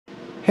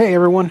Hey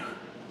everyone,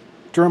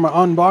 during my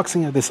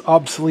unboxing of this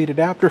obsolete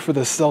adapter for the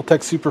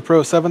Xeltek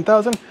Superpro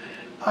 7000,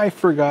 I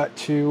forgot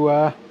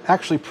to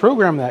actually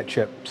program that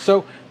chip.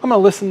 So I'm going to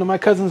listen to my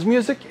cousin's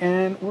music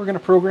and we're going to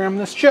program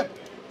this chip.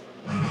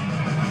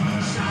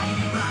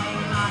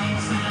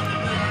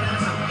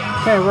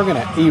 Okay, we're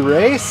going to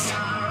erase.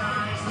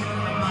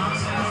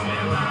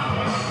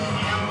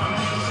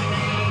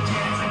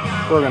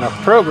 We're going to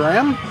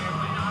program.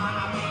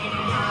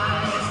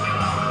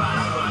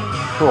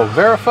 We'll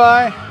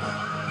verify.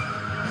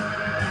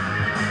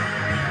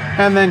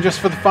 And then just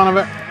for the fun of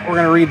it, we're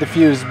going to read the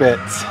fuse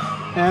bits.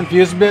 And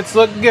fuse bits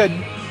look good.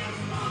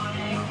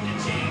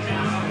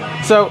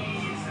 So,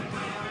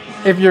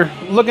 if you're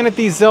looking at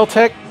these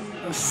Xeltek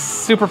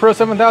Superpro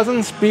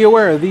 7000s, be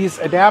aware these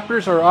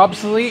adapters are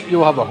obsolete.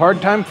 You'll have a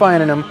hard time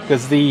finding them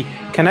because the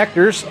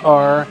connectors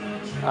are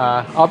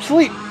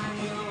obsolete.